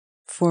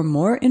For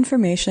more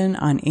information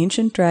on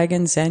Ancient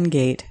Dragon Zen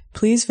Gate,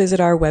 please visit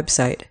our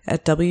website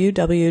at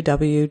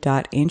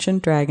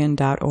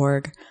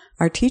www.ancientdragon.org.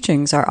 Our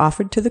teachings are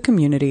offered to the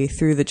community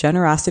through the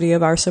generosity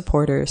of our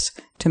supporters.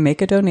 To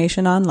make a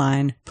donation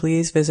online,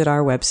 please visit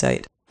our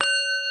website.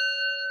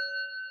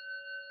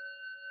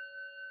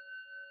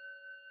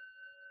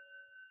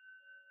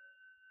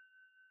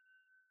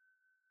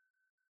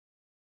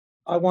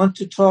 I want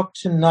to talk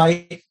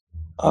tonight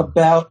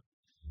about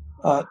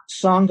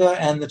Sangha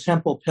and the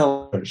temple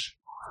pillars.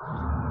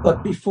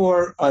 But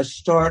before I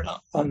start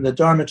on the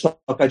Dharma talk,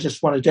 I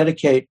just want to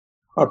dedicate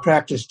our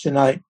practice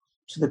tonight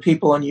to the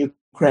people in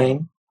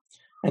Ukraine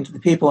and to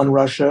the people in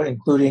Russia,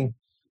 including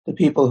the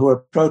people who are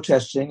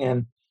protesting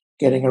and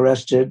getting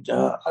arrested.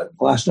 The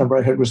last number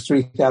I heard was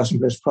 3,000,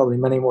 but there's probably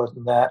many more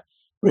than that,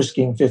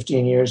 risking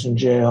 15 years in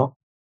jail.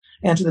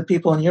 And to the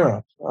people in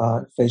Europe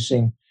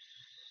facing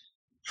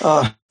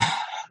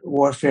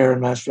warfare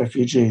and mass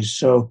refugees.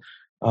 So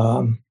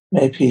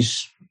may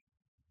peace,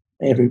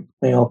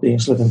 may all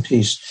beings live in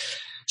peace.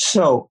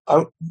 So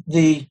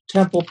the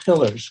temple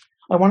pillars.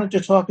 I wanted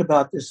to talk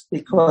about this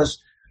because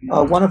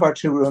one of our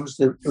two rooms,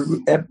 the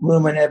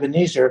room in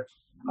Ebenezer,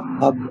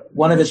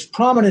 one of its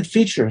prominent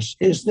features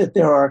is that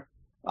there are,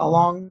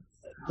 along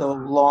the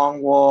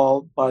long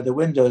wall by the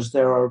windows,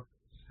 there are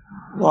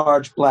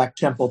large black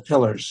temple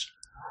pillars.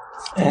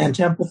 And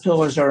temple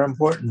pillars are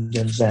important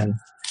in Zen.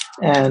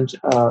 And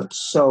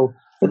so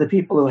for the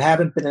people who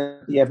haven't been in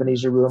the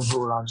Ebenezer room,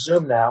 who are on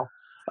Zoom now,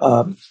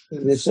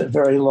 it's a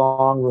very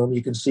long room.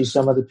 You can see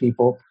some of the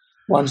people.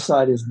 One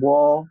side is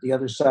wall, the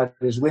other side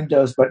is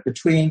windows, but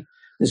between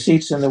the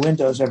seats and the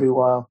windows every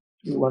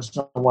once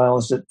in a while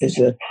is a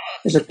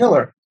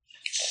pillar.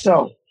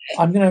 So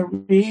I'm going to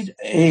read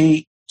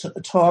a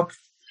talk,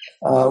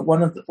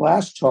 one of the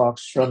last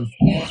talks from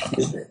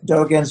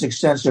Dogen's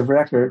extensive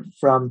record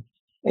from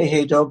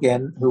Eihei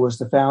Dogen, who was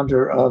the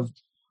founder of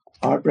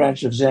our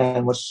branch of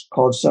Zen, what's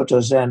called Soto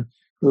Zen,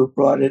 who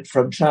brought it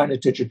from China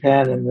to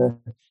Japan in the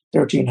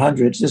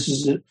 1300s. This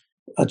is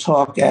a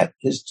talk at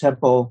his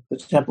temple, the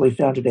temple he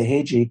founded,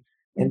 Eiheiji,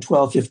 in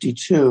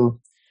 1252.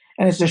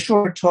 And it's a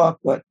short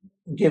talk, but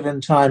given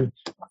time,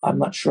 I'm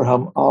not sure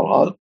how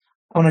I'm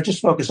going to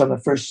just focus on the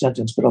first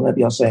sentence, but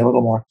maybe I'll say a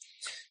little more.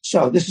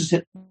 So this is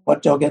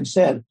what Dogen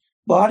said.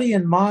 Body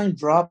and mind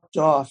dropped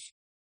off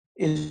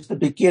is the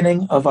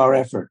beginning of our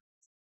effort.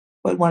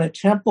 But when a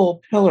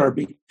temple pillar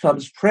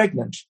becomes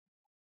pregnant,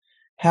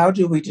 how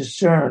do we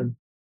discern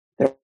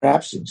their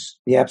absence,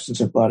 the absence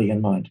of body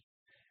and mind?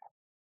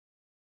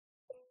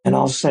 And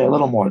I'll say a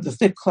little more. The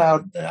thick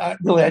cloud, I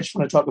just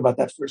want to talk about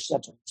that first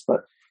sentence,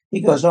 but he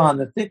goes on,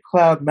 the thick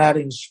cloud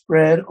matting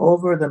spread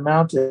over the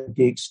mountain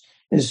peaks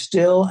is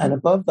still, and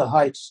above the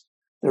heights,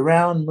 the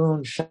round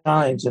moon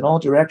shines in all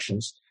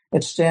directions.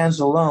 It stands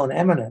alone,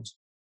 eminent,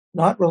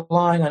 not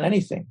relying on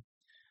anything.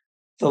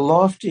 The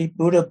lofty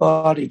Buddha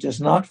body does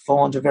not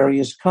fall into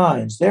various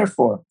kinds.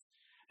 Therefore,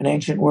 an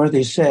ancient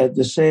worthy said,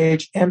 the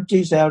sage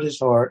empties out his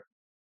heart.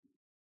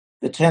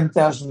 The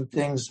 10,000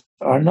 things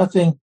are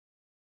nothing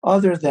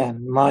other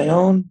than my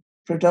own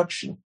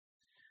production.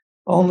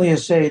 Only a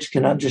sage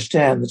can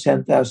understand the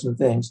 10,000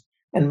 things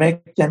and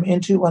make them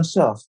into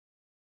oneself.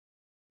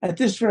 At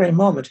this very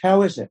moment,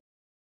 how is it?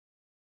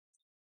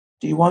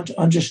 Do you want to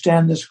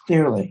understand this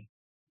clearly?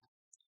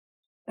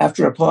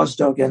 After a pause,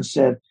 Dogen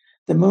said,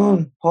 the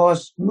moon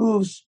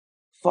moves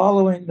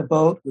following the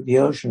boat with the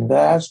ocean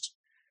vast.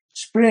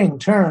 Spring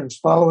turns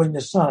following the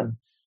sun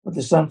with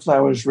the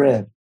sunflowers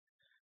red.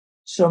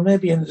 So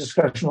maybe in the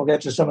discussion we'll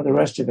get to some of the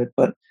rest of it,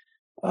 but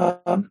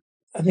I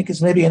think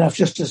it's maybe enough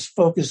just to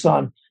focus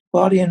on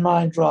body and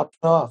mind dropped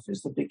off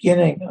is the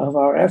beginning of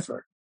our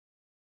effort,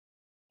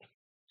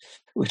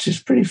 which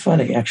is pretty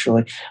funny,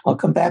 actually. I'll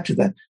come back to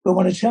that. But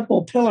when a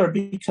temple pillar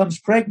becomes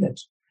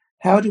pregnant,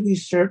 how do we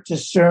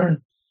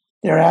discern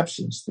their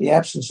absence, the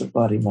absence of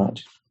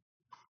body-mind?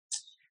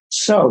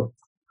 So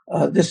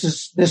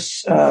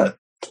this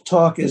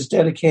talk is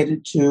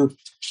dedicated to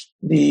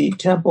the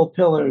temple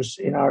pillars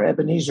in our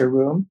Ebenezer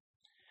room.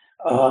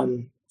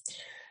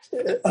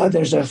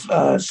 There's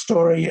a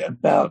story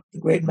about the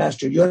great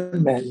master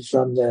Yunmen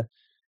from the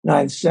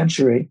 9th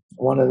century,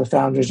 one of the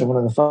founders of one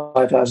of the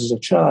 5 houses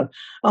of Chan.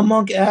 A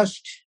monk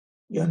asked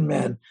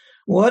Yunmen,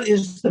 what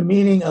is the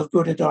meaning of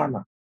Buddha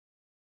Dharma?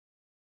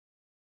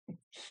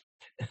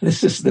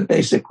 This is the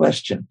basic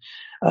question.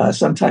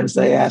 Sometimes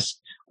they ask,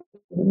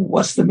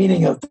 what's the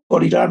meaning of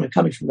Bodhidharma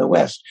coming from the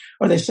West?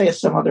 Or they say it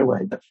some other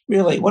way. But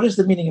really, what is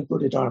the meaning of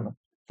Buddha Dharma?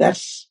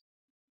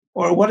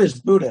 Or what is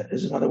Buddha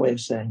is another way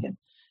of saying it.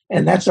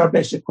 And that's our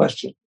basic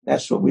question.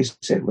 That's what we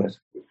sit with.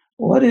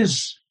 What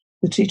is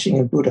the teaching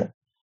of Buddha?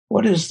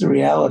 What is the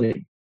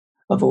reality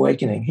of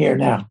awakening here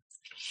now?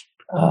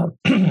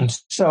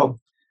 So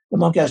the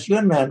monk asked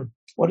Yunmen,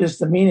 what is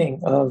the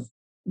meaning of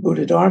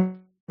Buddha Dharma?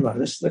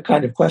 This is the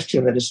kind of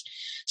question that is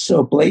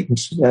so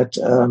blatant that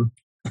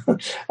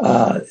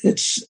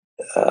it's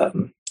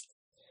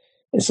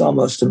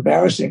almost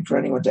embarrassing for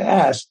anyone to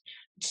ask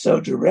so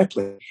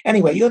directly.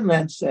 Anyway,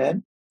 Yunmen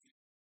said,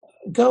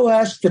 go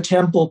ask the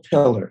temple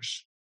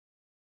pillars.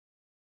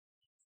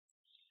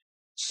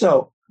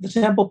 So the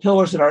temple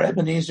pillars at our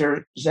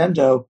Ebenezer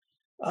Zendo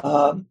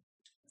are,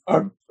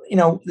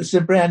 it's a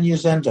brand new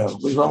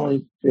Zendo. We've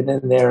only been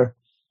in there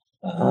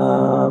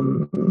a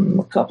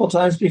couple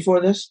times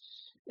before this,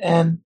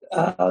 and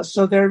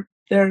so they're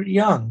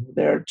young.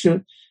 They're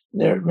too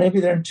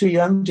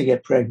young to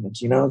get pregnant.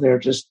 They're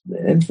just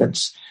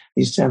infants.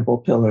 These temple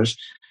pillars,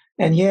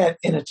 and yet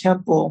in a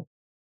temple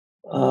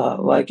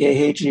like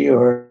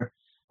ADZG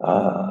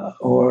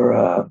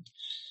or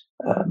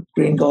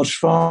Green Gulch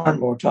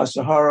Farm or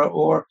Tassajara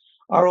or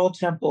our old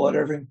temple at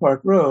Irving Park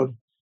Road,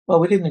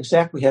 well, we didn't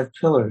exactly have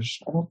pillars,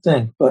 I don't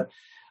think, but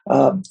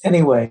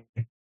anyway,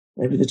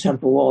 maybe the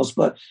temple walls.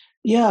 But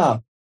yeah,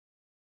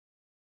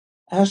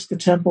 ask the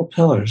temple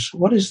pillars,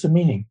 what is the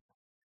meaning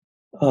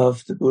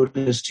of the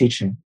Buddha's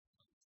teaching?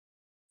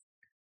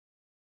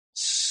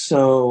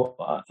 So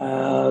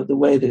the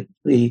way that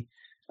the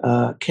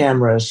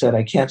camera said,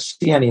 I can't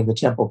see any of the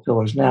temple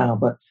pillars now,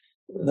 but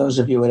those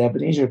of you at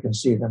Ebenezer can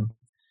see them.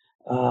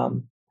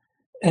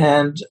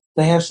 And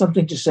they have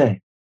something to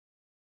say.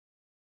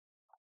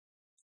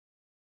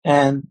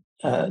 And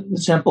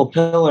the temple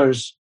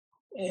pillars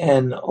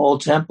in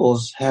old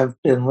temples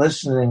have been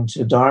listening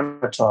to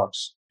Dharma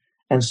talks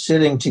and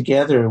sitting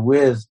together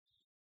with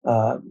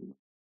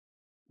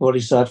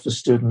Bodhisattva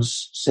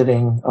students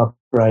sitting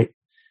upright,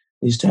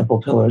 these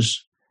temple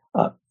pillars,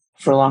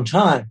 for a long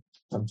time,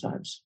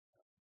 sometimes.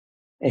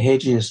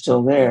 ADZG is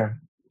still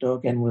there.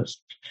 Dogen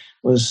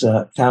was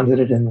founded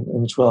it in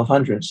the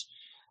 1200s.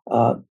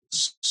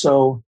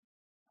 So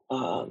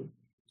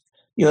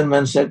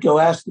Yunmen said, go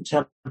ask the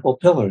temple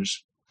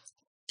pillars.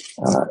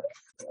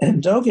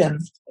 And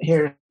Dogen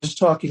here is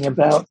talking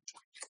about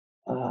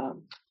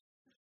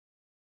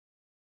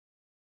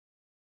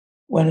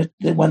when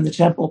a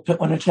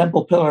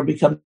temple pillar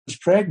becomes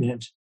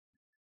pregnant,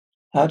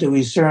 how do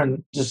we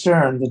discern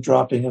the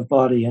dropping of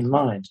body and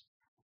mind?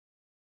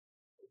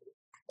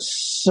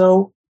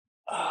 So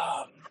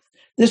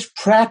this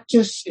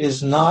practice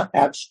is not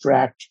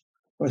abstract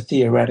or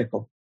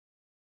theoretical.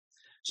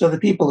 So the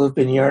people who've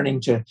been yearning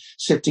to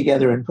sit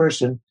together in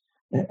person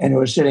and who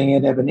are sitting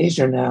at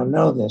Ebenezer now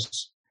know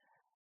this,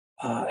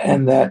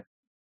 and that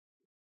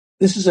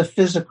this is a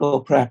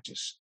physical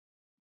practice.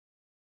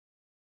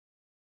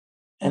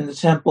 And the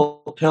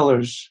temple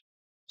pillars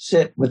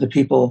sit with the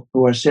people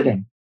who are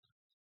sitting.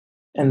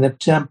 And the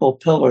temple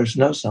pillars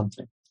know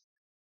something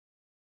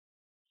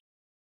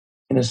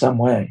in some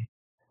way.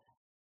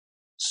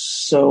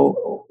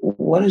 So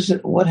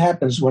what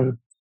happens when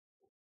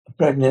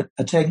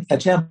a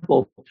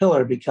temple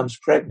pillar becomes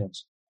pregnant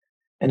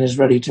and is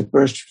ready to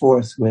burst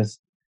forth with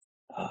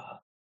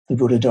the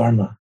Buddha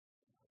Dharma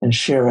and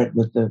share it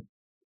with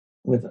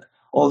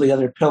all the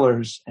other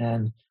pillars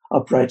and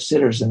upright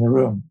sitters in the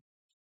room?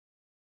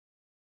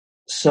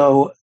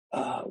 So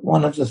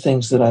one of the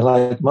things that I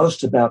like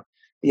most about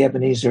the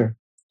Ebenezer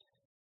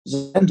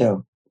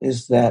Zendo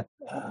is that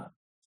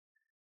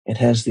it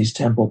has these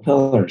temple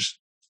pillars.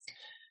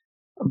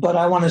 But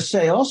I want to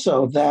say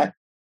also that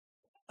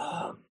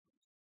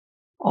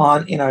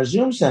in our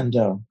Zoom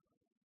Zendo,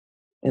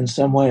 in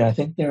some way, I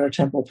think there are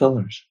temple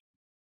pillars.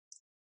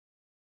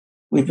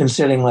 We've been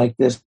sitting like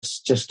this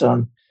just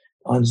on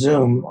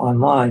Zoom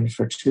online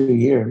for 2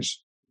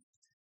 years.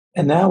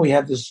 And now we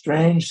have this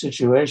strange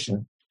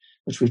situation,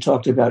 which we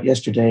talked about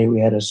yesterday.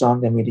 We had a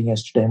Sangha meeting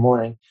yesterday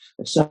morning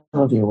that some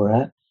of you were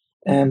at.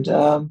 And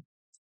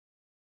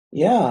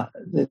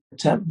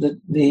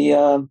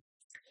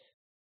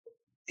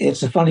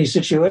it's a funny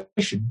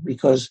situation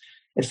because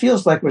it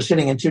feels like we're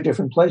sitting in two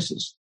different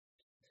places.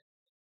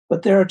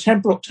 But there are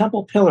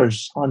temple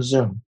pillars on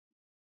Zoom.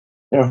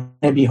 They're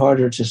maybe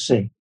harder to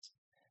see.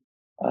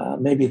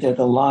 Maybe they're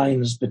the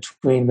lines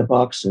between the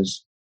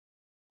boxes,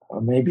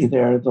 or maybe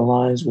they're the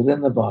lines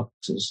within the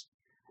boxes.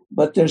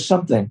 But there's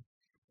something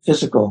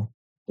physical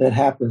that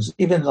happens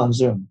even on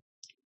Zoom.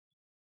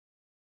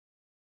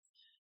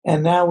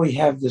 And now we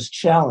have this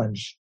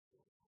challenge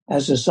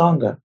as a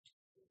Sangha.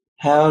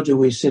 How do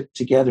we sit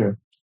together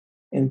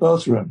in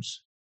both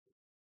rooms?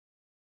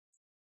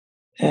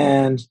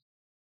 And,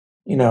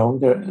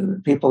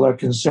 people are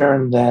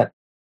concerned that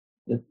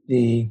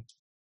the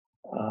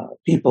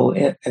people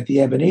at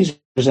the Ebenezer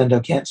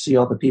Zendo can't see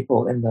all the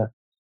people in the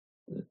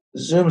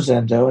Zoom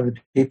Zendo, and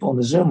the people in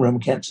the Zoom room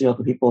can't see all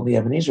the people in the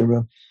Ebenezer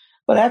room.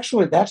 But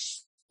actually,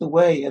 that's the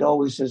way it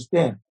always has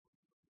been.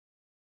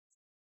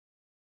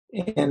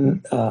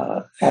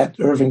 At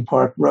Irving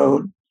Park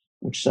Road,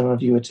 which some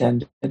of you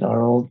attended,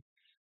 our old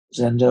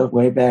Zendo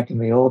way back in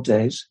the old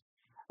days,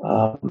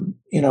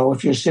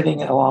 if you're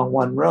sitting along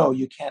one row,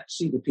 you can't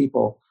see the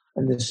people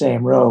in the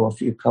same row a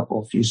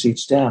few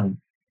seats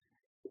down.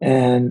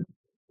 And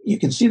you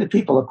can see the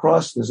people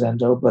across the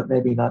Zendo, but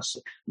maybe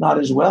not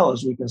as well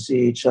as we can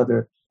see each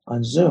other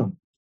on Zoom.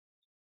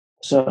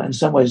 So in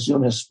some ways,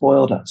 Zoom has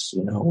spoiled us.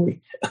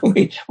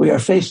 We are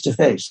face to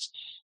face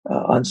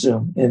on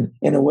Zoom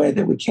in a way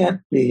that we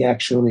can't be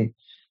actually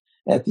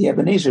at the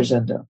Ebenezer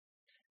Zendo,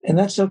 and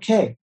that's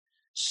okay.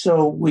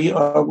 So we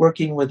are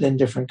working within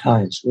different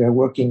kinds. We are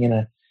working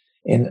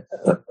in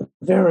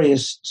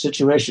various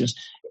situations.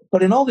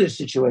 But in all these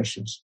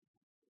situations,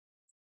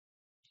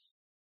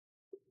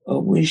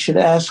 we should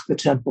ask the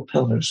temple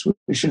pillars.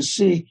 We should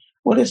see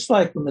what it's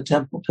like when the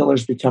temple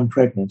pillars become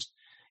pregnant.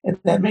 And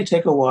that may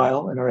take a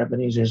while in our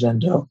Ebenezer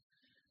Zendo.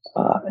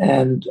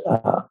 And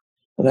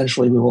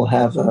eventually we will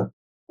have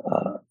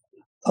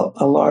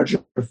a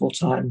larger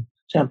full-time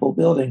temple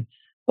building.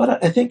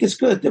 But I think it's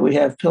good that we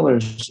have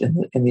pillars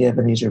in the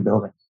Ebenezer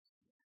building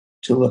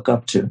to look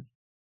up to.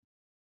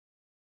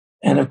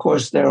 And of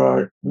course, there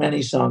are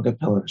many Sangha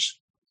pillars.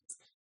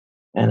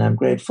 And I'm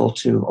grateful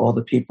to all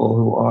the people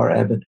who are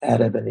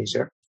at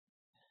Ebenezer.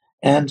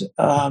 And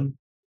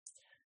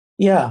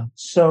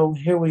so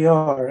here we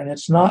are. And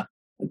it's not,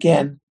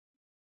 again,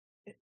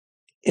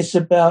 it's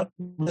about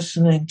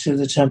listening to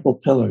the temple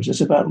pillars.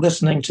 It's about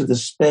listening to the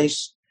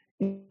space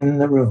in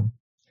the room.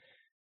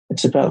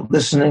 It's about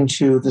listening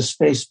to the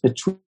space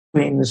between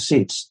the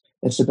seats.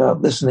 It's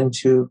about listening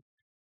to,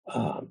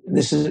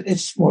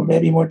 it's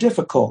maybe more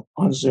difficult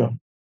on Zoom,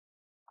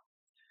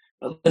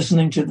 but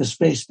listening to the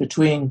space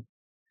between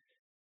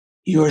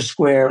your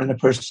square and the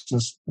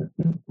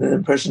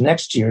person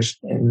next to yours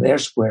in their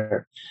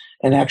square.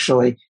 And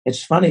actually,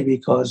 it's funny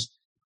because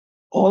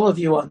all of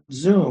you on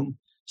Zoom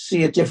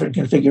see a different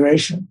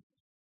configuration.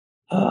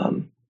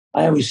 I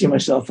always see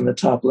myself in the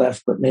top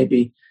left, but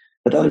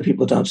other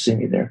people don't see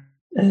me there.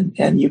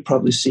 And you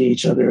probably see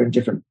each other in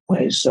different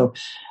ways. So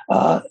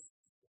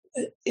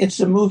it's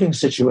a moving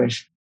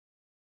situation.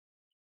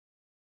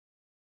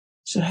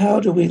 So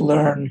how do we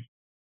learn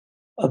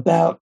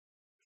about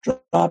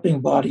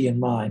dropping body and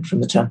mind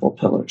from the temple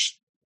pillars?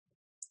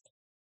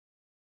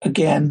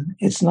 Again,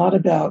 it's not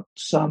about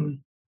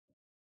some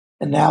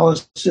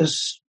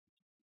analysis,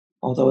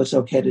 although it's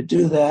okay to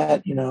do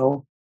that,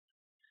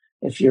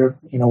 if you're,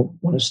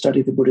 want to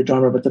study the Buddha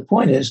Dharma. But the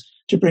point is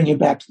to bring you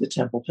back to the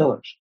temple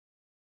pillars.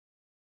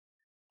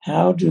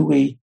 How do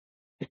we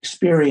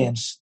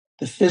experience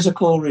the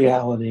physical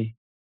reality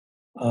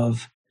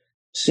of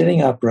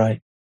sitting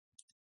upright,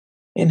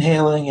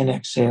 inhaling and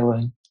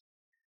exhaling,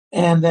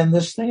 and then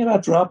this thing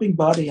about dropping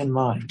body and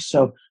mind?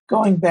 So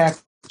going back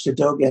to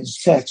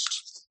Dogen's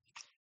text,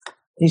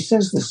 he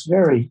says this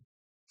very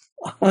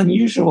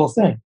unusual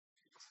thing.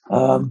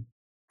 The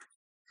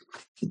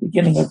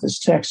beginning of this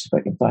text, if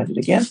I can find it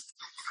again.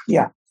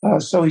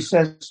 So he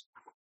says,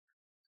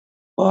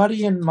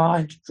 body and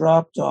mind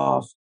dropped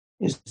off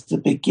is the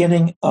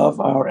beginning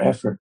of our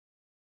effort.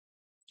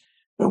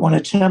 But when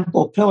a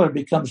temple pillar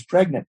becomes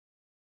pregnant,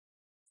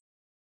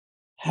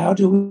 how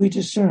do we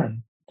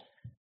discern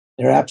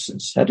their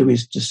absence? How do we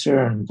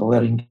discern the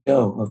letting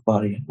go of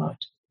body and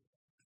mind?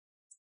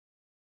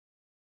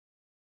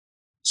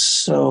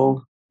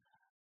 So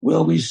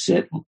will we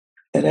sit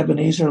at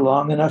Ebenezer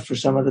long enough for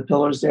some of the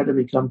pillars there to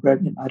become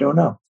pregnant? I don't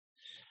know.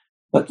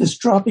 But this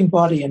dropping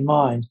body and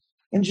mind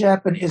in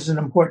Japan is an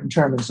important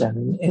term in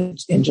Zen.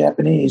 In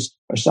Japanese,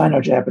 or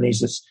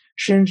Sino-Japanese, it's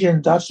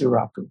Shinjin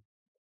Datsuraku.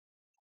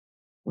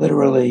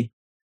 Literally,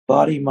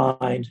 body,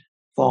 mind,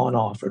 fallen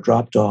off or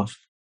dropped off.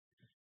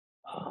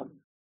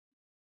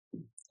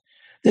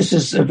 This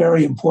is a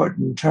very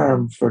important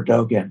term for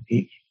Dogen.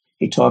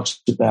 He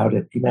talks about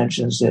it. He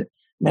mentions it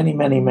many,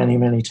 many, many,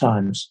 many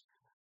times.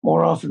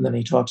 More often than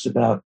he talks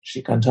about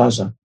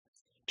shikantaza,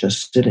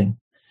 just sitting.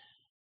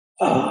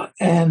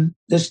 And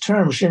this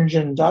term,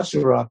 Shinjin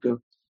Datsuraku,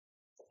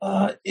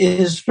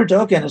 is for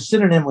Dogen a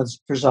synonym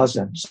for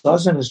Zazen.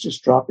 Zazen is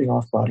just dropping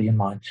off body and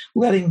mind,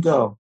 letting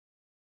go.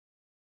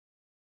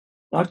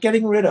 Not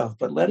getting rid of,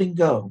 but letting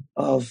go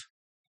of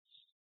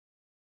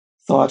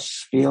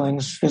thoughts,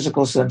 feelings,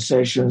 physical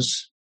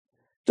sensations.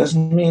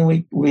 Doesn't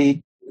mean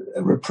we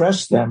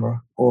repress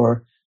them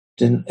or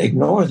didn't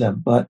ignore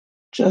them, but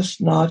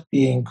just not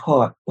being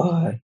caught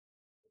by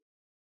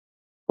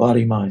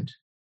body-mind,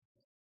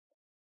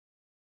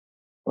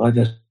 by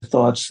the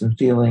thoughts and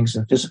feelings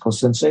and physical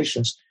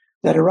sensations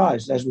that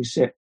arise as we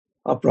sit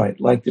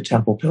upright, like the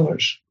temple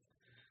pillars.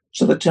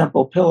 So the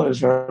temple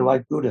pillars are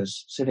like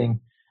Buddhas sitting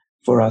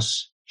for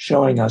us,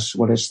 showing us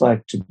what it's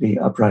like to be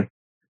upright.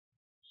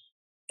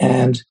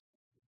 And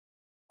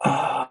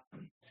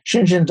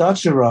Shinjin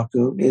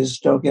Datsuraku is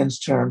Dogen's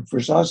term for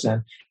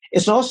Zazen.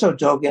 It's also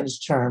Dogen's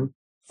term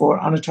for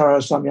Anuttara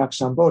Samyak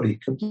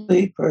Sambodhi,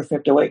 complete,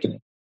 perfect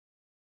awakening.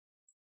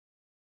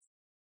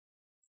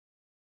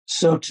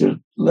 So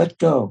to let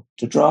go,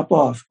 to drop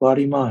off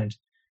body-mind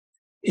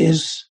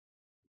is,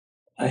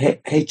 I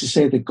hate to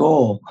say the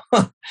goal,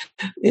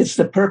 it's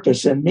the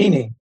purpose and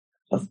meaning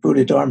of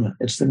Buddha Dharma.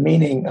 It's the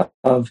meaning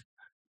of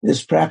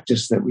this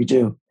practice that we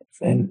do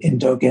in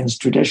Dogen's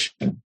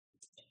tradition.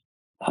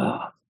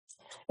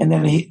 And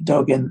then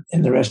Dogen,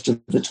 in the rest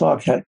of the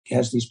talk,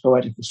 has these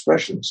poetic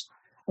expressions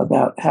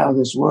about how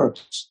this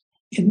works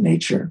in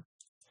nature.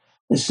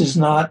 This is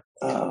not,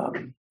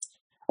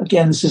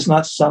 this is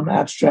not some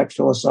abstract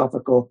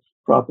philosophical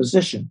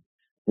proposition.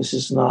 This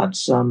is not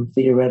some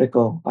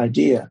theoretical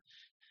idea.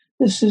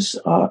 This is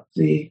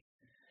the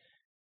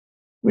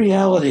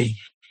reality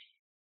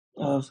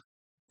of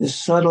the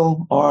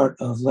subtle art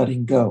of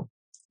letting go.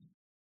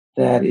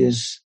 That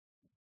is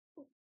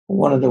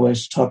one of the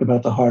ways to talk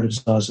about the heart of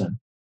Zazen.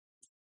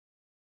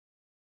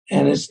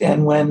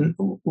 And when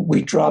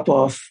we drop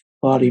off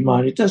body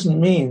mind, it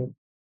doesn't mean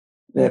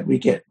that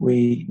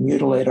we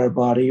mutilate our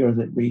body, or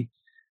that we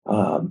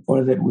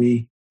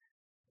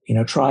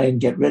try and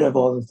get rid of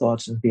all the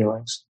thoughts and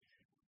feelings,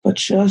 but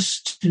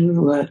just to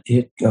let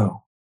it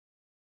go,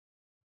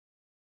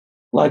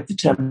 like the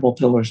temple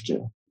pillars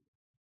do.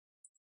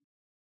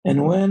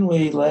 And when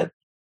we let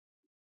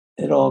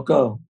it all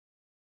go,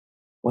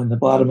 when the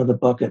bottom of the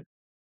bucket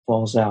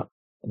falls out,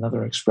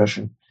 another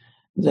expression,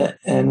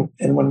 and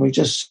when we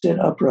just sit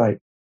upright,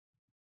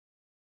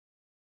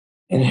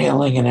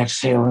 inhaling and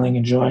exhaling,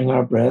 enjoying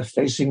our breath,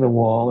 facing the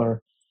wall,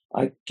 or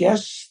I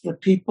guess the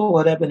people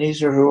at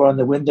Ebenezer who are on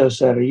the window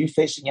side, are you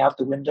facing out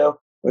the window,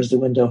 or is the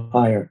window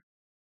higher?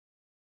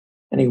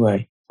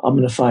 Anyway, I'm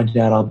going to find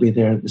out. I'll be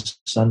there this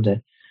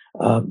Sunday.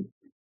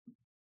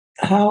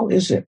 How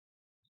is it?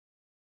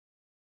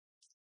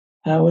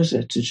 How is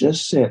it to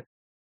just sit,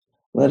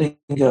 letting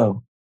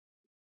go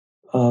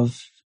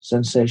of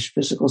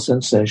physical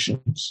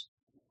sensations,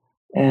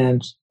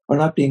 and or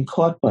not being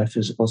caught by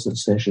physical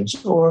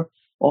sensations, or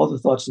all the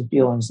thoughts and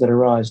feelings that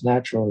arise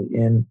naturally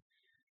in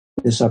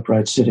this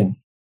upright sitting?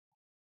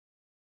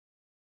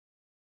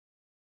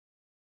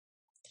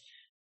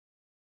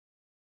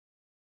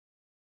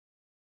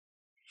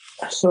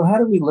 So how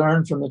do we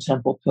learn from the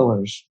temple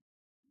pillars?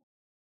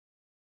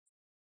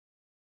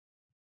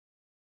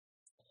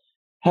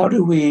 How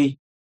do we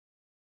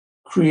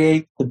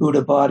create the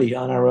Buddha body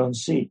on our own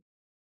seat?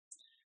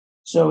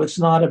 So it's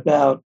not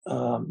about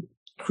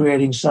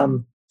creating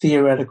some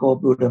theoretical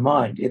Buddha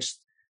mind. It's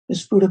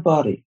this Buddha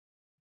body.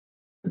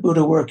 The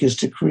Buddha work is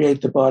to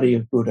create the body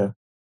of Buddha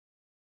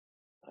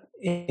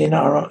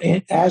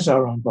as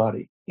our own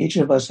body. Each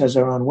of us has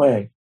our own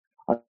way,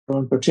 our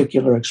own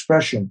particular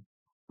expression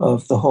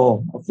of the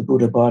whole of the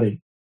Buddha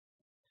body.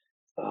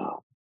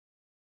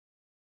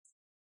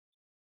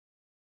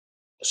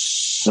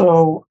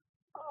 So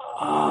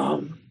how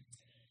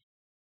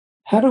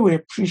do we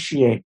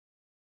appreciate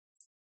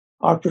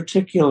our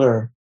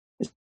particular?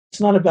 It's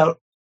not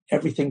about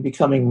everything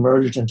becoming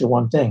merged into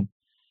one thing.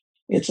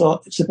 It's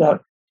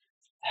about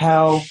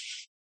how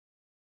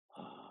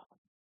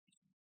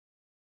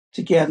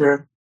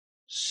together,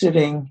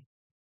 sitting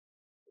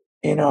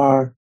in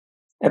our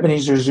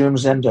Ebenezer Zoom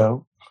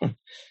Zendo,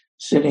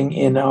 sitting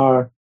in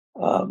our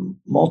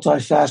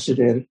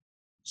multifaceted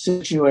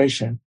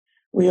situation,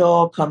 we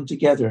all come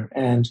together,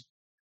 and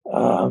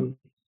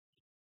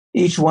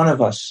each one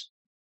of us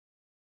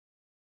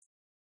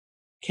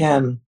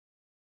can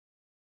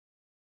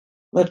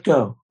let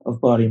go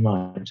of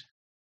body-mind,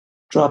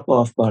 drop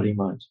off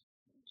body-mind.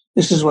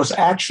 This is what's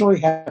actually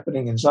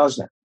happening in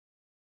Zazen.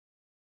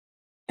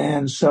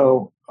 And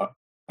so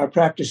our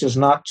practice is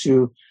not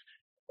to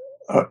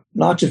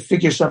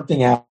figure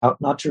something out,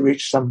 not to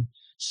reach some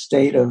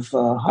state of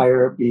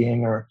higher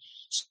being or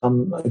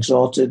some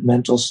exalted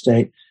mental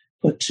state,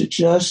 but to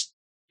just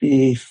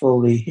be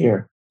fully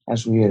here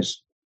as we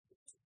is,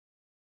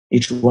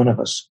 each one of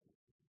us.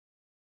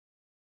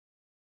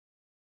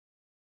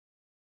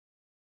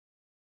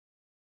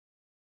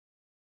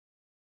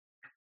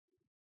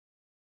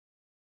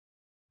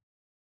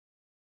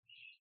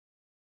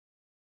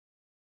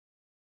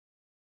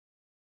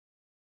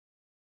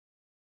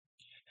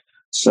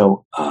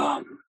 So,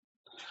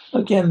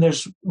 again,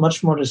 there's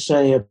much more to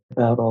say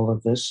about all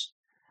of this.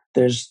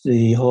 There's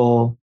the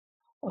whole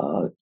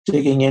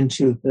digging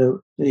into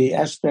the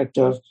aspect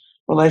of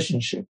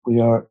relationship. We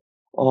are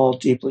all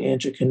deeply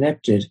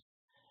interconnected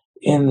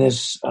in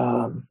this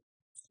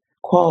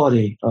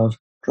quality of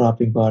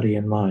dropping body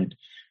and mind.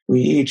 We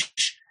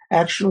each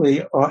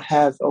actually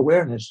have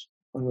awareness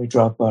when we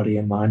drop body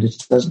and mind.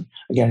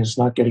 It's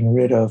not getting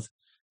rid of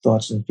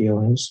thoughts and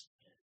feelings,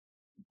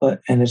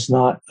 and it's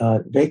not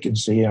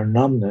vacancy or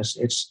numbness.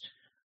 It's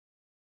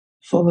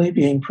fully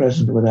being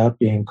present without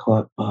being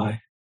caught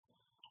by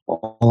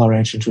all our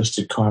ancient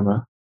twisted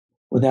karma,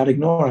 without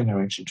ignoring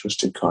our ancient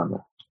twisted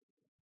karma.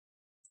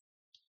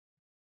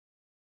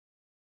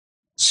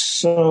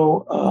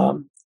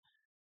 So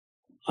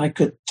I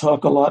could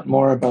talk a lot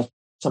more about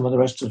some of the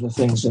rest of the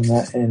things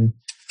in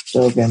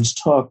Dogen's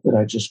talk that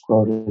I just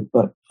quoted,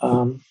 but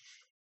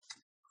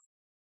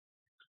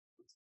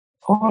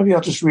maybe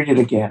I'll just read it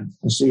again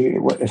and see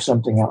if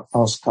something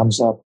else comes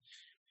up.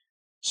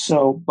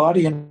 So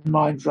body and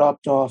mind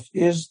dropped off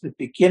is the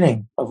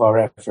beginning of our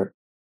effort.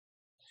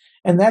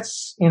 And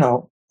that's,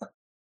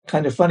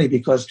 kind of funny,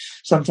 because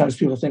sometimes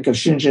people think of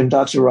Shinjin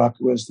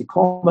Datsuroku as the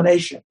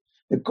culmination,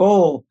 the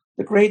goal,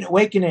 the great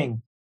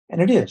awakening,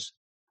 and it is.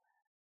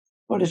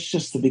 But it's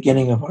just the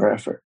beginning of our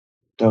effort,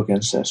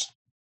 Dogen says.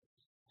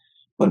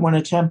 But when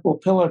a temple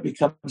pillar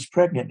becomes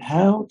pregnant,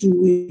 how do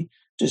we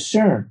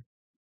discern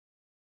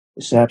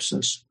this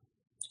absence?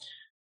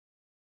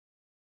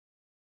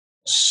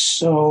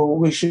 So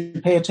we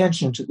should pay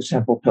attention to the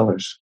temple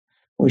pillars.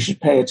 We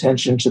should pay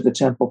attention to the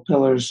temple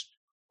pillars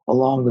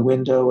along the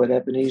window at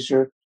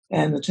Ebenezer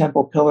and the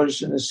temple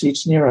pillars in the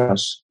seats near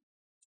us,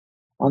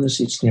 on the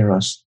seats near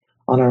us,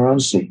 on our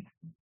own seat.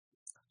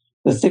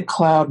 The thick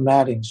cloud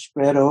matting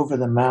spread over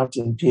the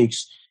mountain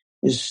peaks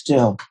is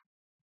still.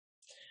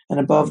 and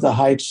above the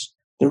heights,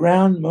 the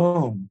round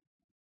moon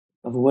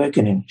of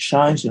awakening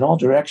shines in all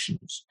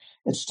directions.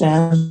 It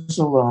stands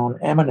alone,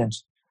 eminent,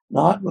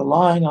 not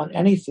relying on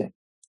anything.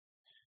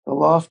 The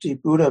lofty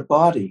Buddha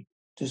body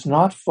does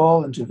not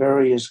fall into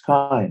various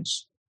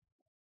kinds.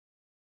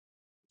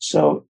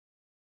 So,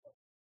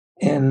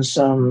 in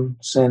some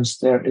sense,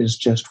 there is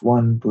just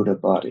one Buddha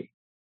body,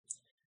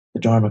 the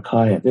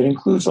Dharmakaya, that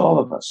includes all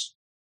of us.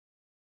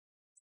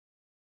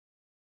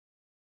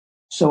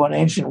 So an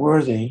ancient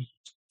worthy,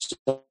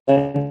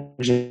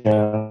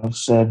 Sangha,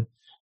 said,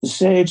 the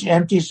sage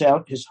empties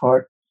out his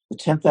heart. The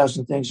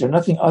 10,000 things are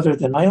nothing other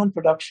than my own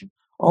production.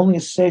 Only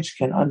a sage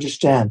can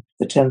understand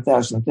the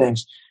 10,000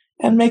 things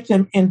and make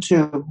them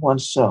into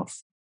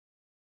oneself.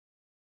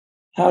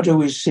 How do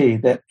we see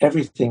that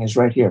everything is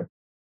right here?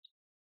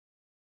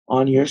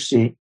 On your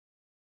seat,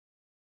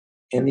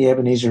 in the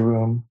Ebenezer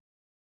room,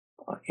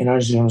 in our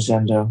Zoom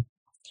Zendo.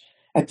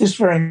 At this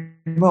very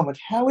moment,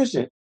 how is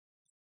it?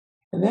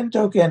 And then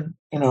Dogen,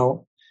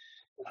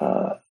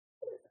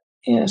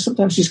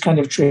 sometimes he's kind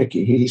of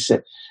tricky. He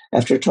said,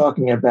 after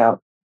talking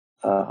about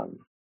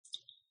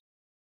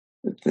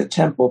the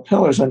temple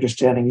pillars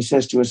understanding, he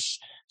says to his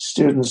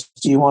students,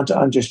 do you want to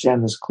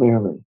understand this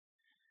clearly?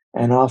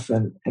 And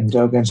often in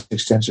Dogen's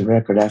extensive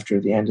record, after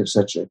the end of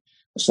such a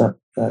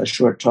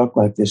short talk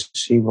like this,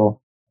 there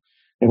will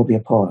be a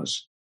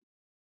pause.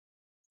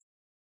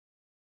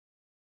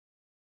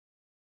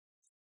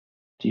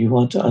 Do you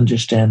want to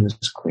understand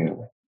this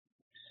clearly?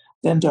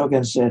 Then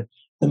Dogen said,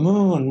 the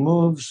moon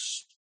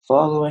moves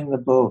following the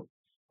boat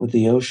with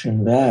the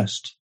ocean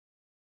vast.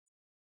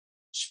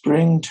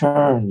 Spring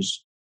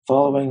turns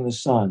following the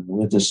sun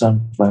with the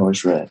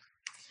sunflowers red.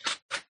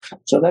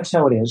 So that's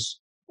how it is.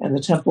 And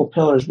the temple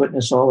pillars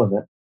witness all of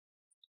it.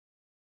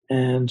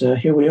 And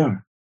here we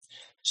are.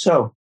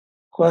 So,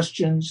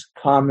 questions,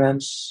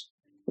 comments,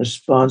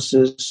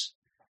 responses.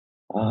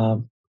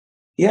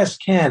 Yes,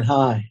 Ken,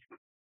 hi.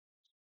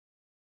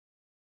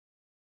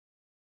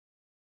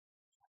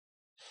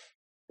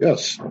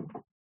 Yes.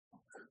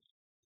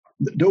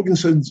 Dogen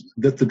says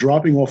that the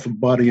dropping off of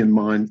body and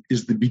mind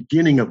is the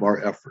beginning of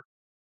our effort,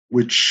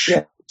 which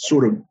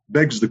sort of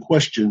begs the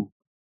question,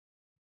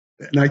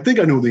 and I think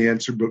I know the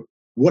answer, but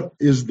what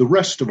is the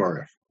rest of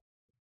our effort?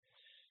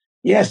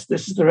 Yes,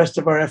 this is the rest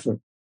of our effort.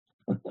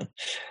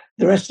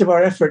 The rest of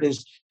our effort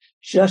is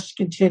just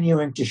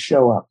continuing to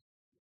show up.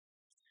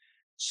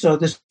 So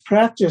this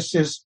practice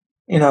is,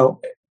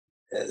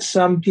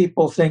 some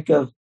people think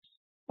of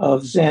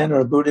Zen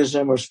or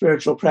Buddhism or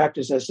spiritual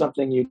practice as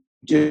something you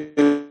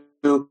do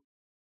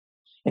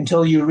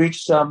until you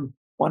reach some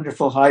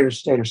wonderful higher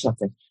state or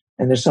something,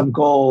 and there's some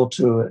goal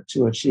to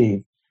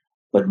achieve.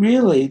 But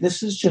really,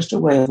 this is just a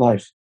way of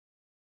life.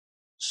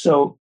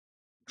 So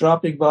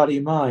dropping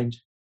body-mind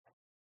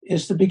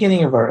is the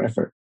beginning of our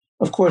effort.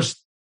 Of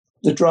course,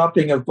 the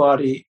dropping of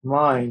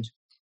body-mind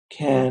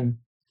can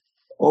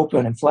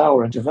open and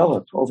flower and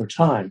develop over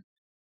time.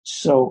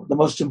 So the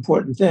most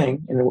important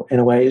thing, in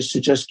a way, is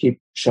to just keep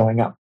showing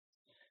up,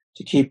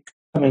 to keep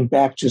coming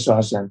back to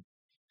Zazen,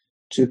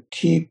 to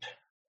keep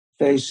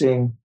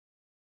facing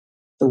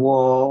the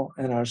wall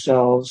and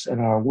ourselves and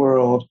our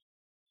world,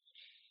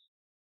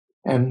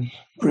 and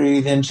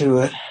breathe into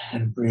it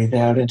and breathe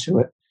out into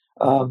it,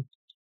 and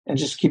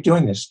just keep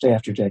doing this day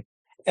after day.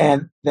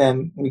 And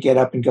then we get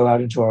up and go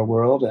out into our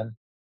world, and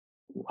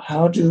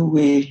how do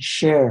we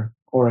share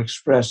or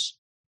express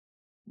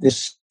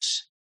this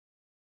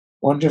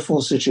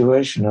wonderful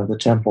situation of the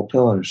temple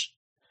pillars?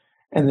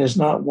 And there's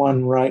not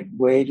one right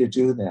way to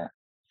do that.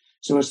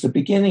 So it's the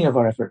beginning of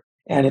our effort,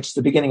 and it's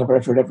the beginning of our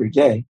effort every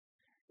day.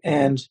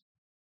 And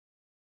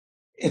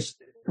there's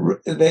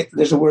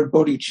a word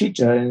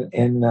bodhicitta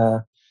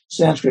in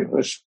Sanskrit,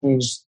 which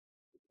means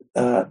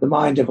the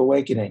mind of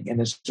awakening,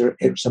 and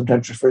it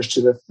sometimes refers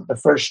to the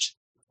first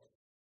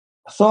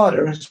thought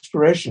or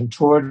inspiration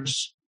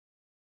towards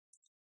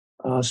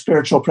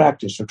spiritual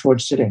practice, or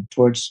towards sitting,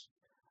 towards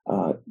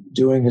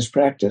doing this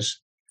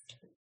practice.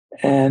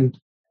 And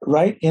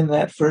right in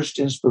that first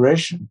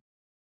inspiration,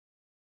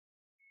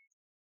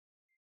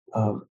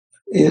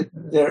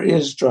 there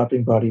is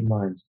dropping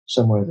body-mind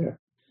somewhere there.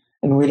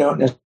 And we don't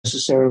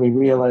necessarily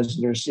realize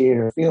it or see it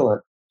or feel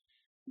it.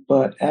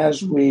 But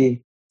as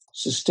we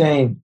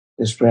sustain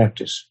this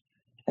practice,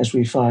 as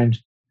we find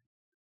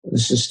the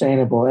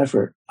sustainable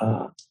effort,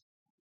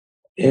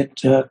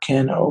 it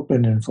can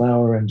open and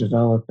flower and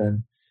develop,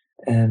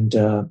 and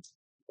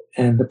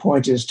the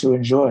point is to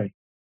enjoy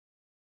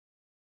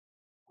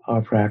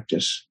our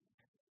practice,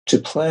 to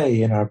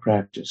play in our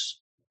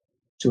practice,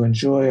 to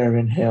enjoy our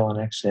inhale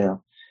and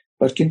exhale,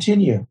 but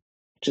continue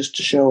just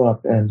to show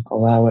up and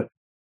allow it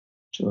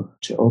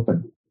to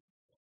open.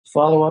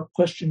 Follow-up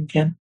question,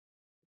 Ken?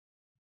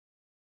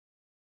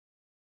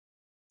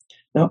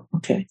 No?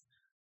 Okay.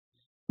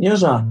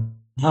 Nyozan,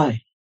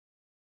 hi.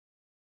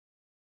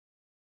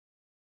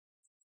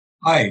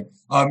 Hi.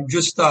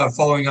 Just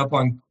following up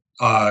on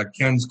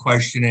Ken's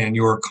question and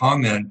your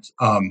comment,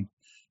 and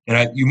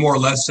you more or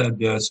less said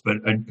this, but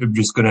I'm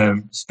just going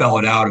to spell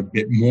it out a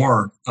bit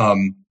more.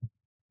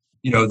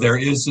 there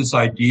is this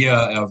idea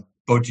of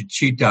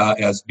bodhicitta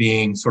as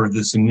being sort of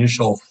this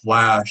initial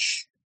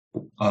flash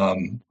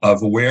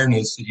of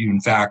awareness that you,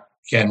 in fact,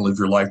 can live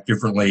your life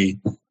differently.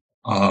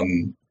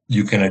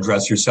 You can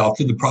address yourself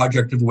to the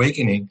project of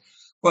awakening.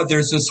 But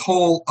there's this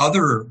whole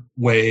other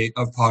way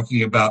of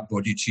talking about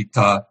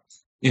bodhicitta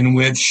in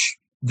which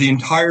the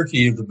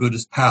entirety of the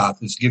Buddhist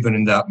path is given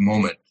in that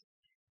moment.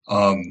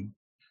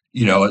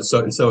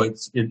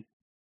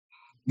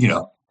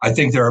 I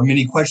think there are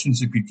many questions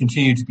that could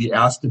continue to be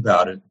asked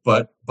about it,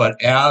 but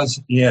as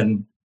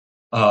in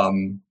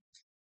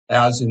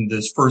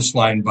this first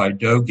line by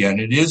Dogen,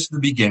 it is the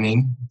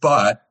beginning,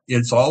 but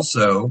it's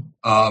also,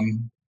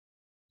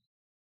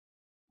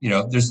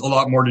 there's a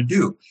lot more to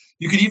do.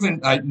 You could even,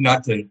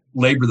 not to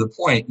labor the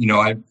point,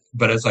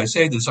 but as I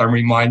say this, I'm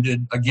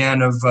reminded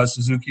again of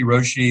Suzuki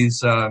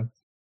Roshi's, and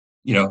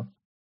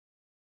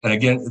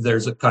again,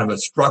 there's a kind of a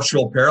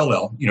structural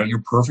parallel.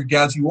 You're perfect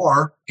as you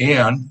are,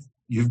 and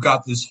you've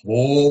got this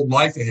whole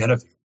life ahead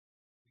of you.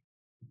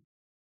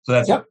 So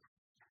that's yep.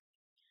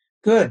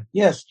 Good.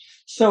 Yes.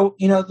 So,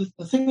 the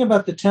thing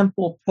about the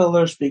temple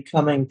pillars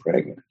becoming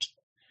pregnant,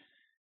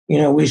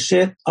 we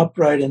sit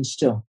upright and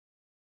still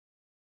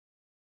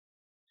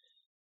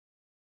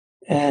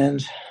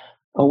and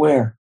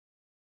aware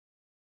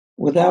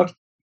without,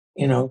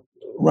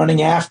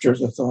 running after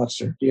the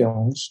thoughts or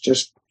feelings,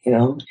 just,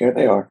 here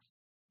they are.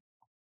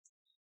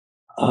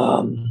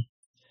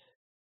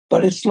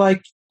 But it's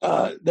like,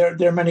 there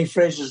are many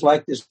phrases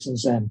like this in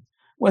Zen.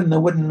 When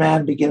the wooden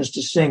man begins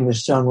to sing, the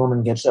stone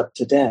woman gets up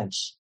to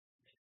dance.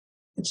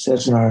 It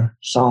says in our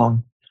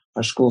song,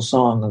 our school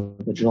song of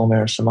the Jewel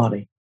Mare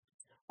Samadhi.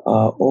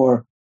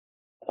 Or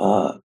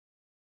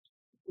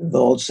the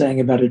old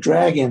saying about a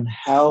dragon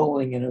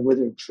howling in a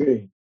withered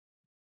tree.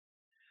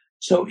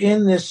 So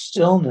in this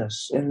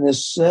stillness, in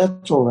this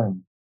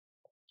settling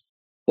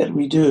that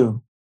we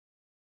do,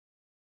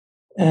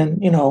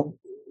 and,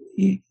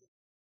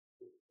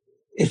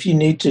 if you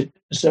need to,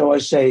 so I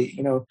say,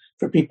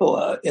 for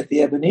people at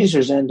the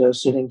Ebenezer's end of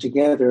sitting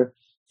together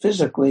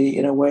physically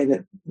in a way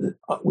that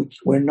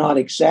we're not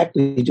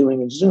exactly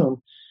doing in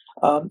Zoom,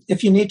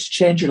 if you need to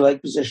change your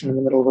leg position in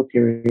the middle of a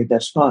period,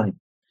 that's fine.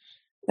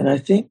 And I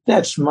think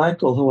that's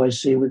Michael, who I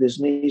see with his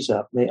knees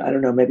up. I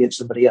don't know, maybe it's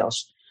somebody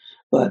else.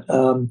 But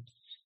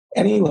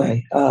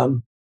anyway,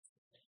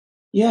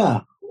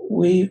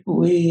 we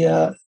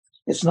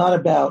it's not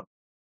about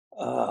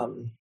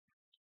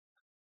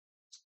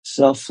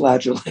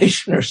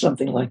self-flagellation or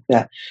something like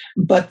that,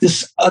 but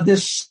this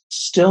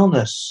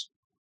stillness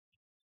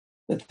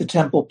that the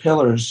temple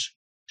pillars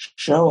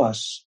show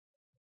us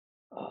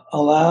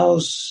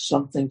allows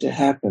something to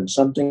happen.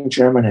 Something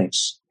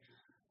germinates.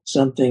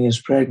 Something is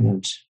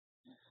pregnant.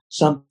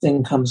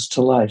 Something comes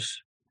to life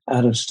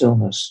out of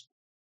stillness.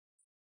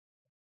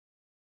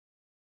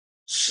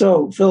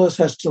 So Phyllis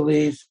has to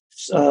leave.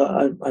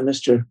 I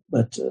missed her,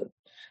 but I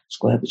was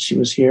glad that she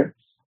was here.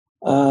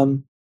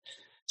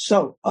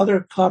 So other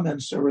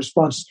comments or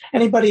responses?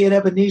 Anybody at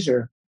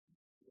Ebenezer?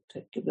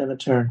 Give them a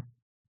turn.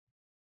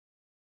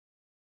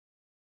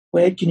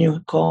 Wade, can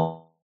you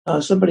call?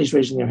 Somebody's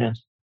raising their hand.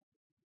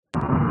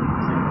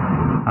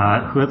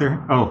 Who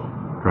other? Oh,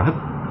 go ahead.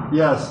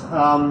 Yes.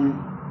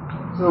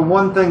 So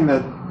one thing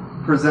that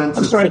presents.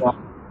 I'm sorry.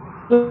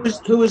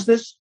 Who is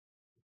this?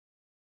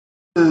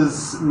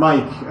 This is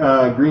Mike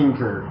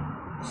Greenker.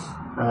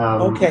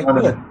 Okay,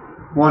 good.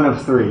 One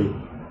of three.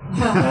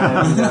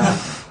 And,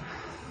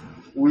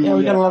 we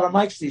got a lot of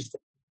mics these days.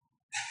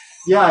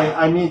 Yeah,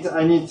 I need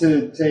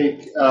to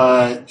take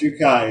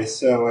Jukai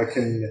so I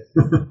can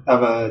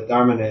have a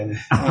Dharma name.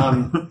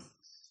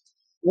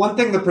 One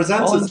thing that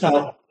presents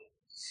itself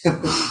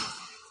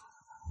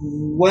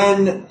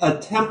when a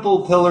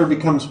temple pillar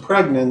becomes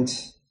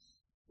pregnant,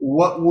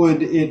 what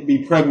would it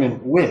be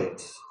pregnant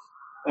with?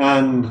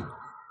 And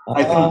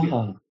I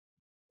think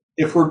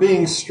if we're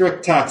being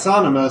strict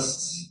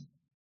taxonomists,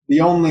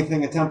 the only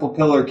thing a temple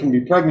pillar can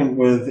be pregnant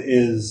with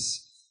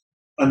is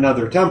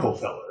another temple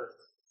pillar.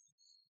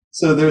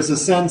 So there's a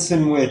sense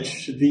in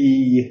which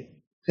the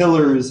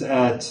pillars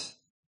at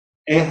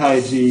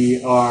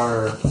ADZG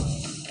are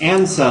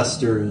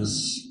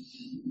ancestors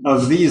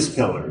of these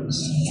pillars.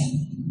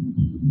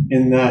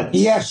 In that,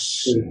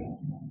 yes,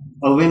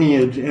 a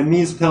lineage, and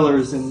these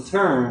pillars in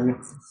turn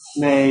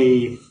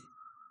may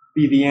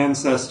be the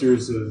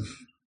ancestors of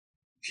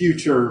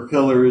future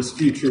pillars,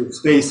 future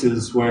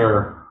spaces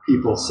where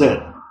people sit.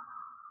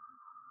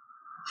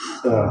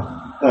 So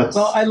that's...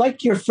 Well, I like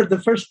for the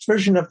first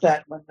version of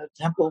that. When the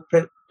temple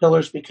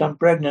pillars become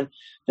pregnant,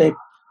 they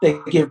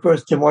give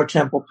birth to more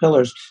temple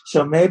pillars.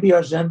 So maybe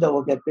our Zendo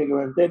will get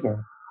bigger and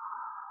bigger.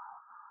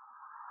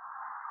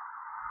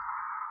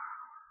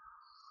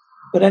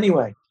 But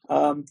anyway,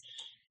 so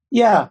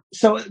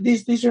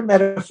these are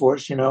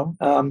metaphors, these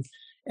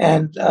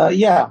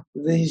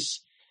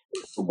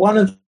one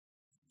of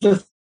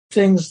the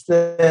things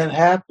that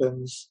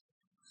happens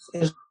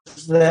is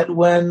that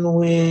when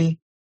we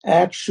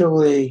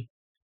actually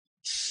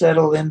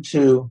settle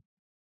into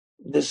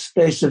this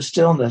space of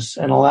stillness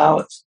and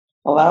allow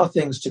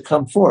things to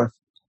come forth,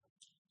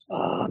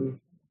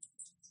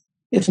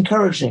 it's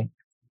encouraging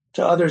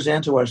to others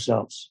and to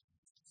ourselves.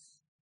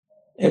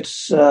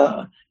 It's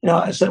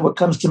what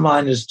comes to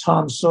mind is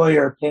Tom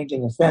Sawyer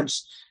painting a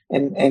fence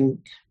and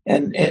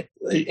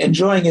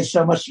enjoying it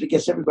so much that it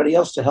gets everybody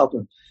else to help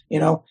him.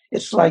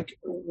 It's like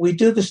we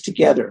do this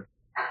together.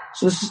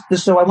 So this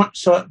is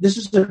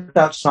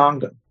about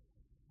Sangha.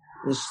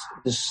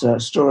 This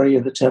story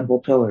of the temple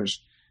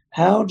pillars.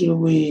 How do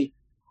we,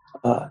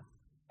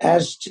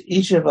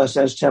 each of us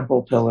as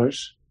temple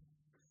pillars,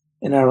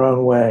 in our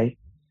own way,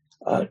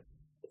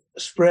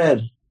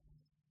 spread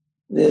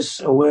this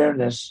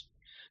awareness?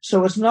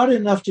 So it's not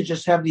enough to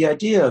just have the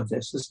idea of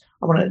this.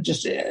 I want to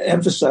just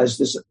emphasize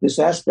this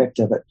aspect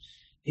of it.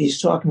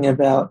 He's talking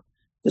about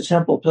the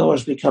temple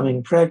pillars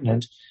becoming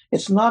pregnant.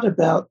 It's not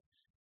about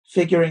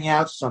figuring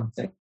out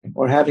something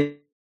or having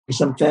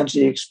some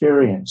fancy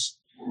experience.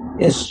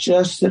 It's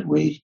just that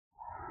we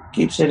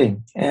keep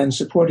sitting and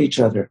support each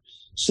other.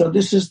 So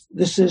this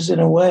is in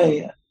a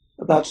way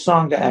about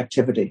Sangha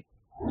activity.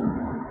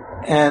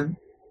 And,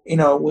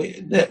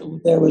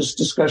 there was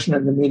discussion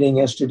in the meeting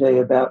yesterday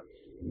about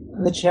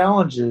the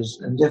challenges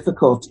and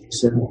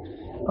difficulties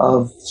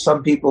of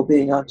some people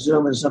being on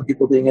Zoom and some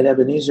people being at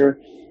Ebenezer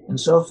and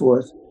so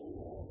forth.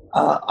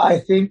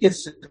 I think it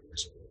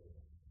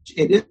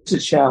is a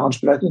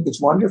challenge, but I think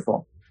it's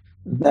wonderful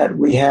that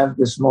we have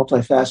this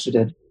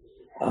multifaceted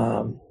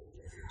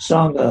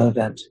Sangha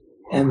event,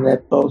 and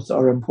that both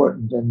are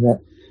important, and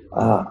that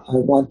I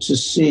want to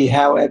see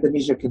how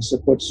Ebenezer can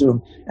support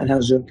Zoom and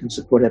how Zoom can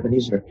support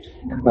Ebenezer,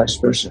 and vice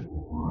versa.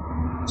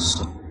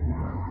 So,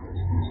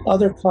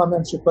 other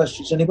comments or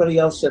questions? Anybody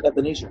else at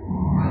Ebenezer?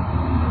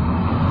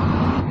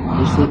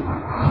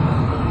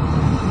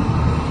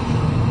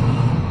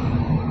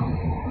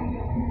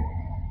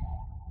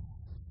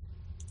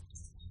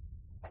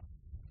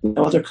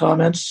 No other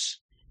comments?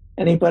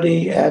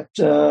 Anybody at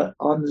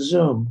on the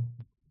Zoom?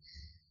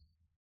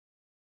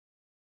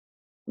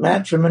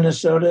 Matt from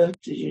Minnesota,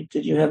 did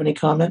you have any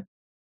comment?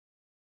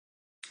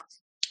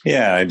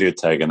 Yeah, I do,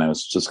 Taigen. I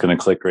was just going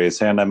to click raise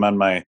hand. I'm on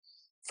my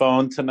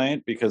phone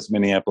tonight because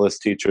Minneapolis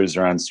teachers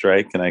are on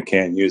strike and I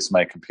can't use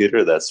my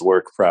computer. That's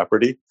work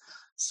property.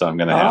 So I'm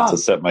going to have to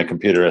set my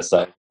computer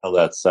aside until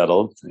that's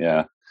settled.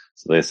 Yeah.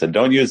 So they said,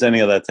 don't use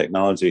any of that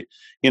technology.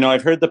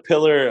 I've heard the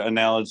pillar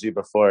analogy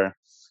before.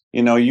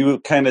 You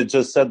kind of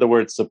just said the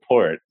word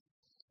support.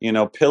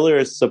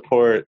 Pillars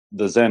support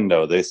the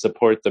Zendo. They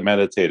support the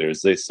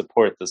meditators. They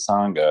support the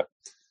Sangha.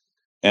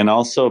 And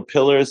also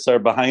pillars are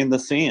behind the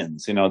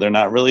scenes. They're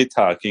not really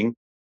talking.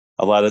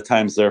 A lot of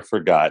times they're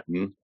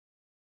forgotten.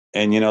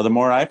 And, the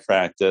more I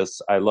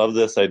practice, I love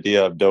this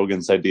idea of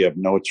Dogen's idea of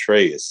no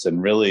trace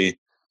and really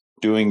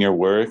doing your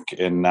work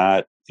and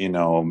not,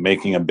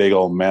 making a big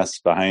old mess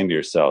behind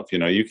yourself.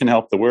 You can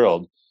help the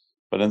world,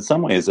 but in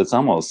some ways it's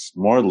almost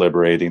more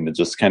liberating to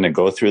just kind of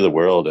go through the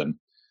world and,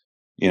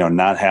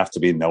 not have to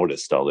be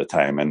noticed all the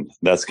time. And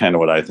that's kind of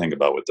what I think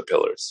about with the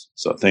pillars.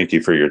 So thank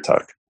you for your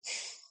talk.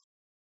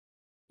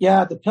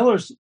 Yeah, the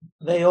pillars,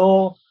 they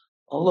all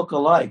look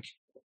alike.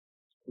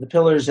 The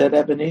pillars at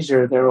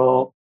Ebenezer, they're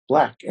all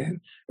black and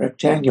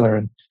rectangular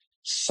and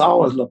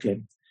solid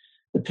looking.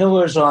 The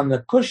pillars on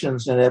the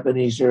cushions at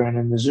Ebenezer and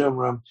in the Zoom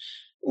room,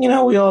 we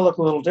all look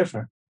a little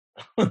different.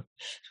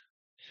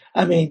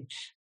 I mean,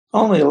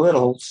 only a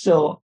little,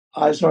 still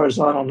eyes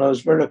horizontal, nose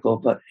vertical,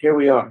 but here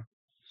we are.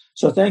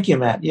 So thank you,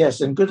 Matt.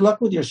 Yes, and good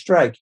luck with your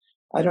strike.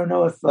 I don't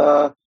know if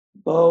Bo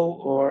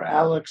or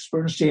Alex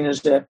Bernstein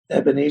is at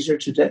Ebenezer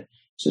today.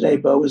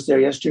 Bo was there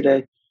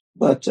yesterday,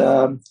 but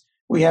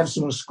we have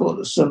some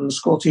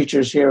school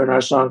teachers here in our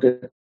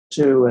Sangha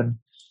too, and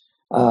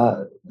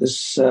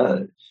this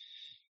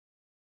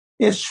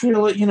it's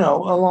really,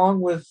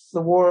 along with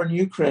the war in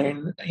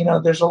Ukraine,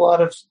 there's a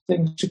lot of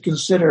things to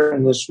consider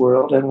in this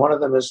world, and one of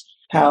them is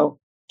how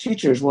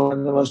teachers, one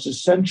of the most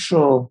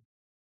essential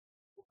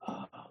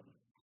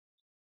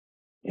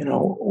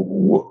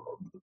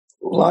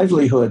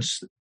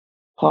livelihoods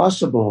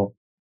possible,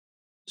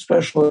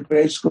 especially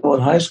grade school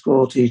and high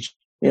school teachers.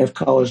 We have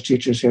college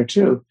teachers here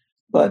too,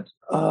 but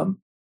are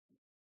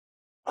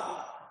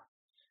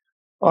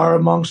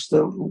amongst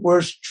the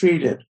worst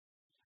treated.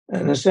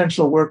 And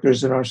essential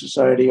workers in our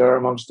society are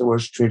amongst the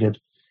worst treated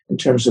in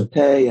terms of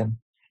pay and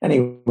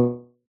anyway.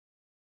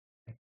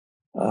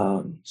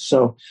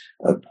 So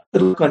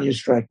good luck on your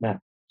strike, Matt.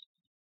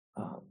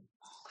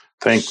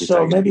 Thank you.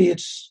 So maybe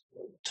it's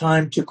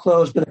time to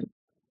close, but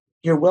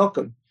you're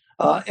welcome.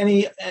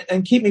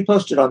 And keep me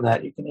posted on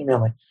that. You can email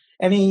me.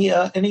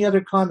 Any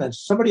other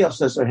comments? Somebody else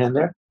has their hand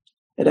there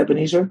at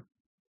Ebenezer.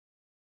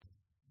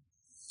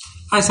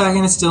 Hi,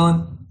 Taigen. It's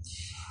Dylan.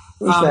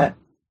 Who's that?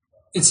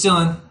 It's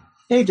Dylan.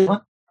 Hey,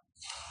 Dylan.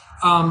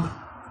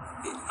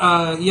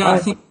 I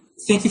think.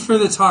 Thank you for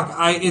the talk.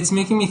 It's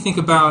making me think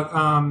about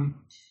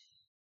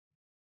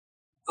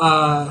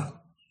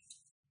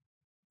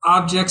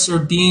objects or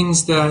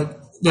beings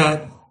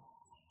that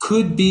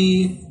could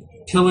be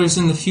pillars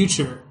in the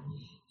future.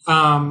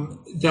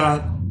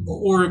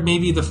 Or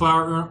maybe the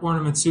Flower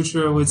Ornament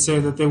Sutra would say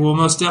that they will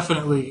most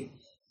definitely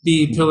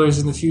be pillars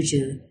in the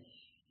future.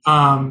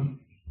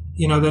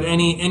 that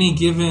any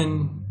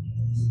given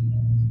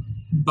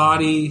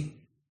body,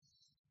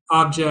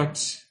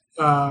 object,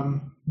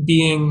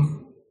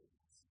 being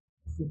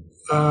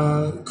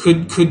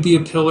could be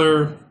a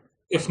pillar,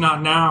 if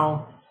not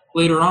now,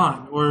 later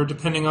on, or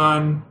depending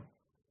on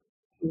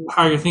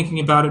how you're thinking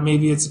about it,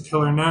 maybe it's a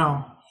pillar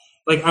now.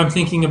 Like I'm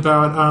thinking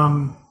about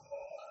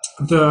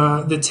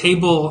the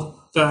table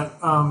that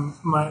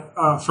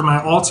for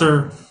my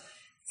altar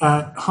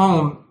at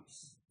home.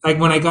 Like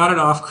when I got it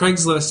off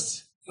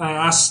Craigslist, I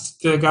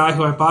asked the guy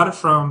who I bought it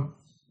from,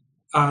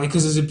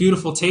 because it's a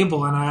beautiful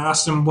table, and I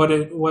asked him what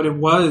it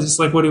was,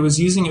 like what he was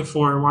using it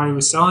for, and why he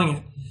was selling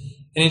it.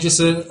 And he just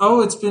said, "Oh,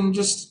 it's been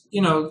just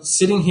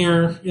sitting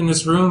here in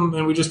this room,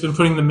 and we've just been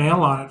putting the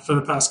mail on it for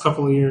the past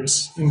couple of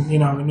years, and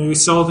and we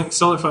sold it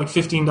for like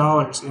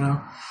 $15,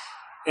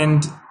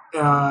 and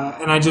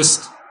I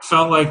just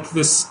felt like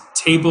this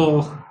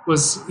table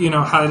was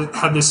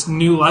had this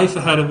new life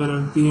ahead of it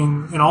of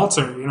being an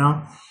altar,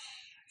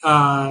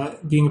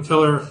 being a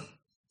pillar.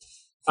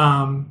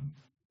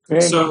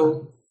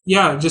 So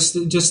yeah, just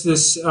this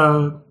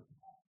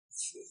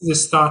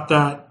this thought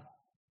that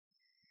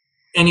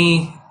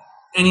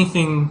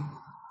anything,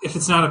 if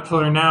it's not a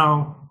pillar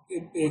now,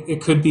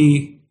 it could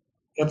be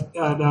at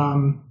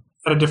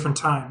a different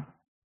time,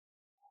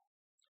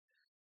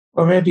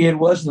 or maybe it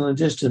was in the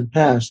distant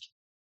past.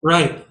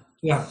 Right.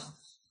 Yeah.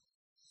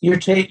 Your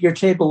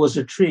table was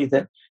a tree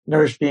that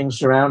nourished being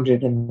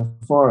surrounded in the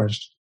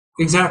forest.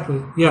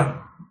 Exactly.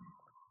 Yeah.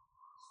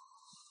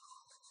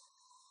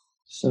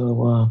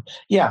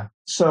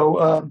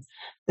 So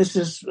this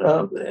is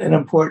an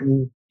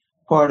important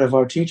part of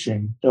our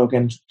teaching.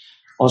 Dogen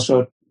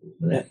also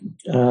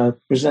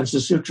presents the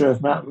Sutra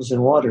of Mountains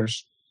and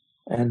Waters,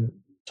 and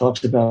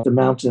talks about the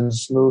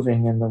mountains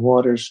moving and the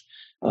waters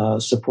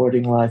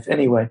supporting life.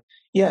 Anyway,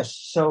 yes.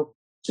 So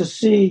to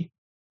see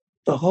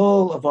the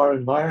whole of our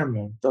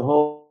environment, the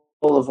whole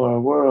of our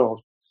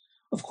world,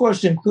 of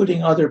course,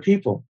 including other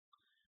people,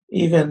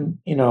 even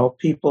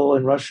people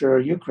in Russia or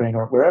Ukraine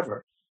or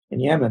wherever, in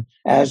Yemen,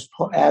 as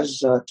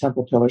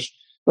temple pillars,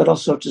 but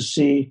also to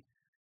see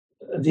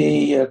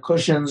the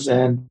cushions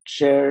and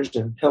chairs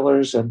and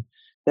pillars and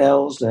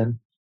bells and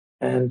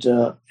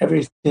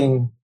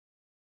everything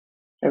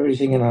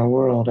in our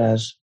world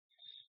as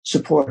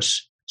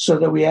supports, so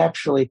that we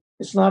actually,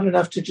 it's not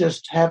enough to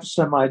just have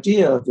some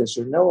idea of this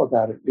or know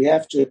about it. We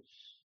have to,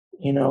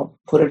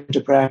 put it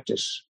into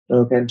practice.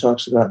 Dogen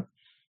talks about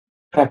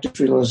practice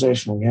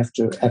realization. We have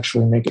to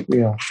actually make it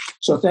real.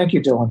 So thank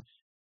you, Dylan.